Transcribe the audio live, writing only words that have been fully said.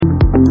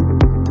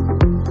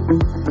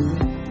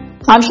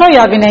I'm sure you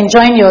have been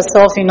enjoying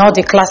yourself in all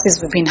the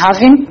classes we've been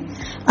having.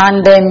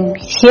 And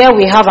here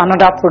we have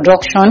another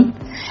production.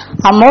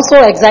 I'm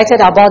also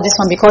excited about this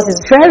one because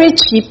it's very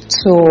cheap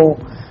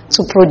to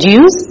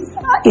produce.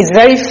 It's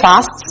very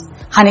fast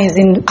and is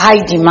in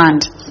high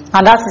demand.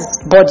 And that is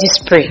body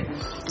spray.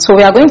 So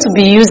we are going to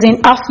be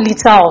using half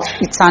liter of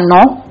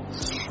ethanol.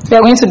 We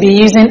are going to be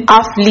using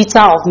half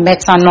liter of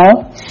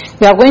methanol.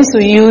 We are going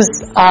to use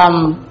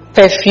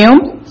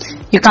perfume.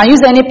 You can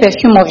use any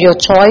perfume of your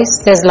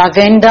choice. There's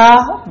lavender,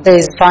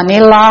 there's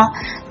vanilla,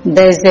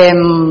 there's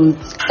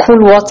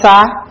cool water.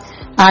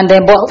 And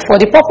then, but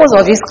for the purpose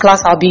of this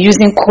class, I'll be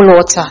using cool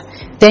water.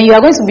 Then you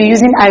are going to be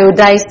using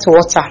iodized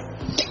water.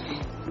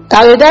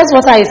 Iodized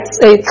water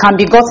can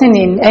be gotten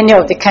in any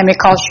of the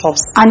chemical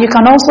shops. And you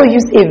can also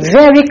use a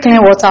very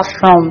clean water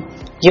from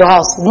your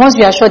house. Once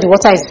you are sure the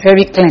water is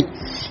very clean,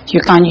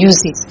 you can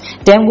use it.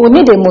 Then we'll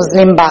need a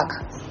muslin bag.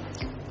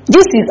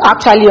 This is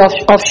actually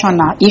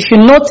optional. If you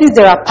notice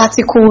there are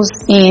particles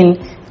in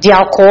the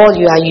alcohol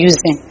you are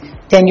using,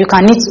 then you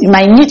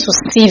might need to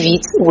sieve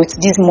it with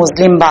this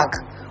muslin bag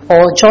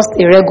or just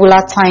a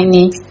regular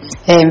tiny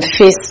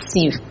face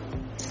sieve.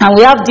 And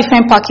we have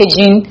different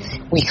packaging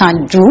we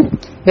can do.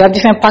 We have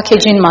different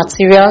packaging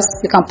materials.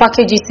 You can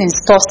package it in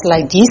stuff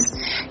like this.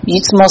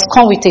 It must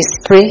come with a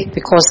spray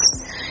because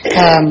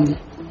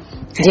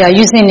they are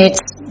using it,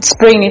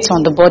 spraying it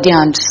on the body,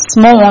 and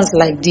small ones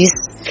like this.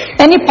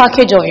 Any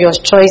package of your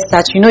choice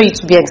that you know it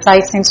will be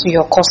exciting to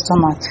your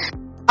customer.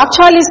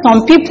 Actually,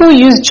 some people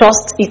use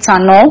just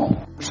ethanol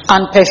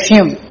and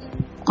perfume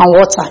and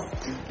water.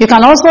 You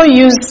can also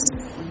use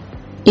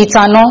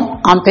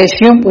ethanol and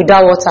perfume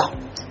without water.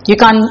 You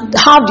can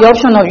have the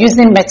option of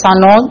using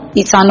methanol,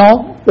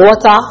 ethanol,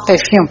 water,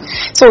 perfume.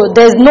 So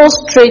there's no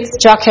straight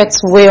jacket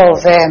way of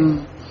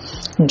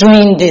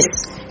doing this.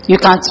 You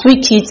can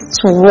tweak it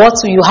to what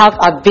you have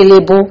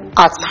available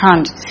at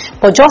hand.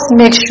 But just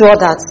make sure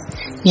that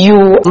you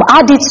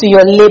add it to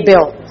your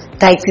label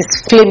that it is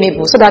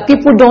flammable so that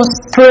people don't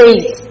spray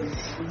it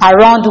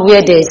around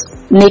where there's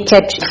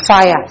naked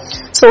fire.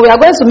 So we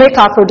are going to make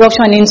our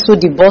production into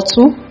the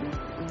bottle.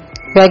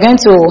 We are going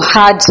to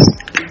add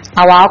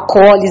our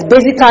alcohol. It's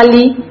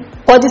basically,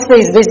 body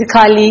spray is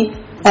basically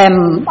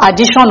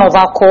addition of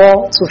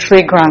alcohol to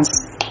fragrance,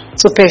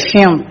 to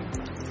perfume.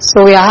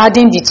 So we are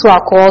adding the two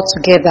alcohol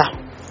together.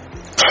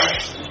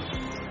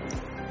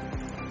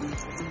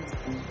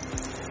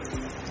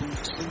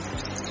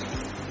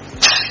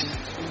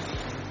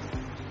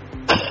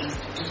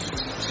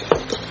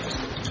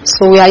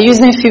 So we are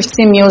using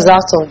 50 ml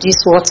out of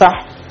this water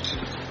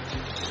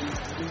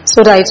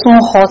so that it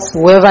won't hurt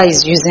whoever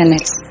is using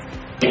it.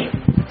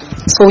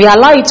 So we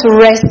allow it to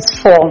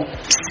rest for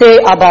say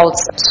about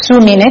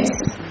 2 minutes.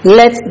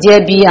 Let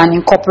there be an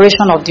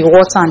incorporation of the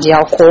water and the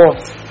alcohol.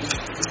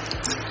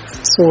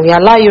 So we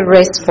allow you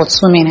rest for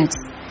 2 minutes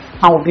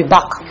and we'll be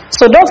back.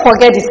 So don't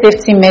forget the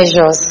safety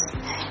measures.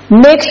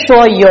 Make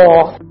sure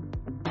your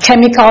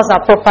chemicals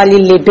are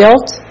properly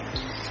labeled.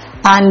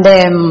 And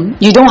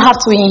you don't have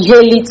to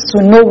inhale it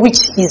to know which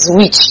is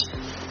which.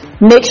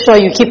 Make sure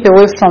you keep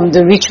away from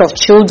the reach of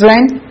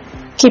children.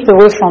 Keep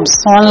away from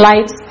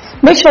sunlight.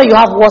 Make sure you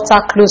have water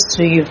close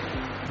to you.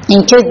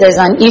 In case there's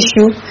an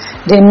issue,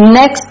 the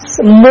next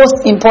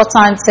most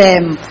important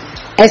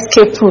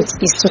escape route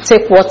is to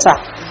take water.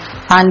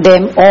 And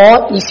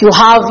or if you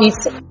have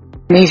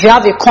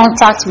a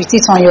contact with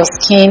it on your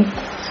skin,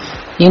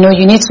 you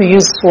need to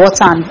use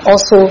water and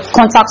also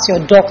contact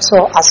your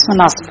doctor as soon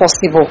as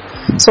possible.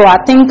 So I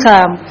think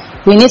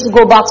we need to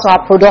go back to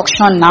our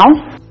production now.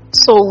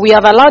 So we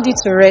have allowed it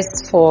to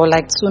rest for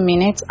like 2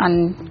 minutes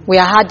and we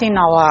are adding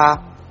our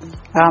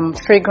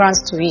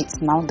fragrance to it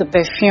now, the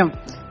perfume.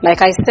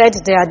 Like I said,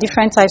 there are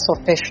different types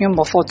of perfume,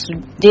 but for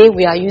today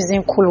we are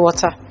using cool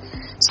water.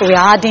 So we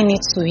are adding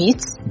it to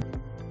it.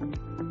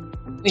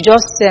 We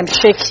just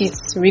shake it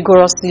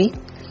rigorously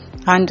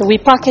and we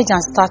package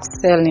and start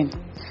selling.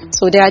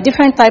 So there are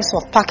different types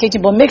of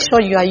packaging, but make sure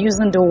you are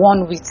using the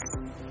one with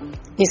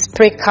a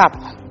spray cap.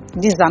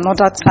 This is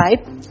another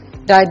type.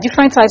 There are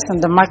different types in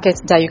the market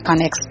that you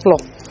can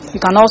explore. You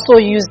can also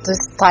use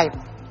this type.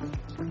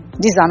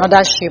 This is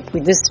another shape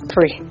with this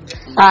spray.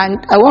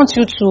 And I want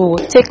you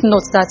to take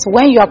note that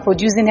when you are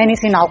producing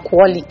anything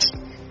alcoholic,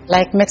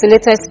 like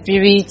methylated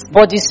spirit,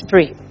 body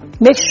spray,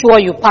 make sure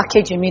you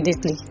package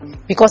immediately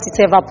because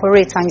it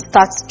evaporates and it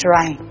starts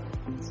drying.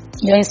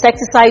 Your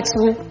insecticide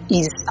too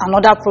is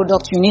another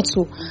product you need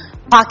to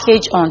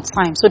package on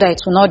time so that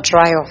it will not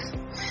dry off.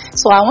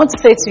 So I want to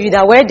say to you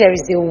that where there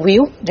is a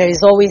will, there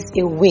is always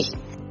a way.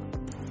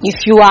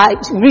 If you are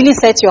really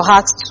set your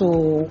heart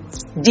to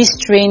this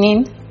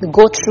training, you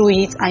go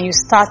through it and you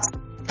start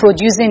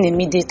producing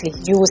immediately,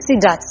 you will see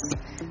that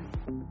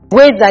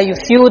ways that you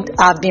feel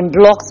have been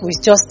blocked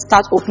will just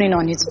start opening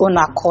on its own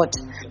accord.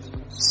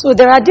 So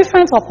there are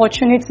different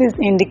opportunities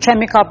in the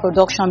chemical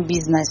production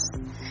business.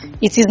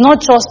 It is not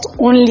just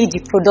only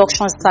the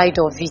production side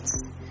of it.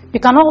 You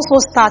can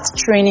also start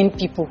training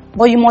people,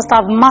 but you must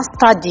have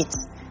mastered it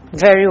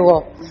very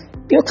well.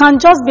 You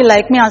can just be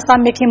like me and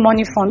start making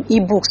money from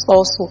ebooks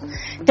also.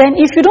 Then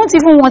if you don't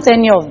even want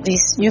any of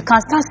this, you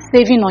can start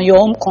saving on your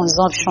own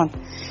consumption.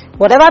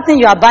 Whatever thing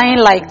you are buying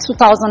like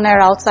 2,000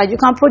 naira outside, you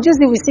can produce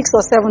it with 600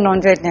 or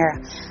 700 naira.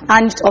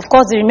 And of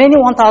course, the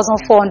remaining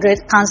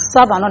 1,400 can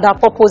serve another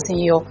purpose in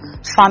your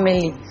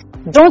family.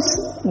 Don't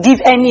give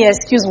any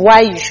excuse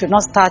why you should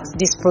not start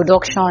this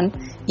production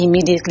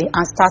immediately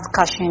and start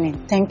cashing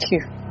in. Thank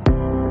you.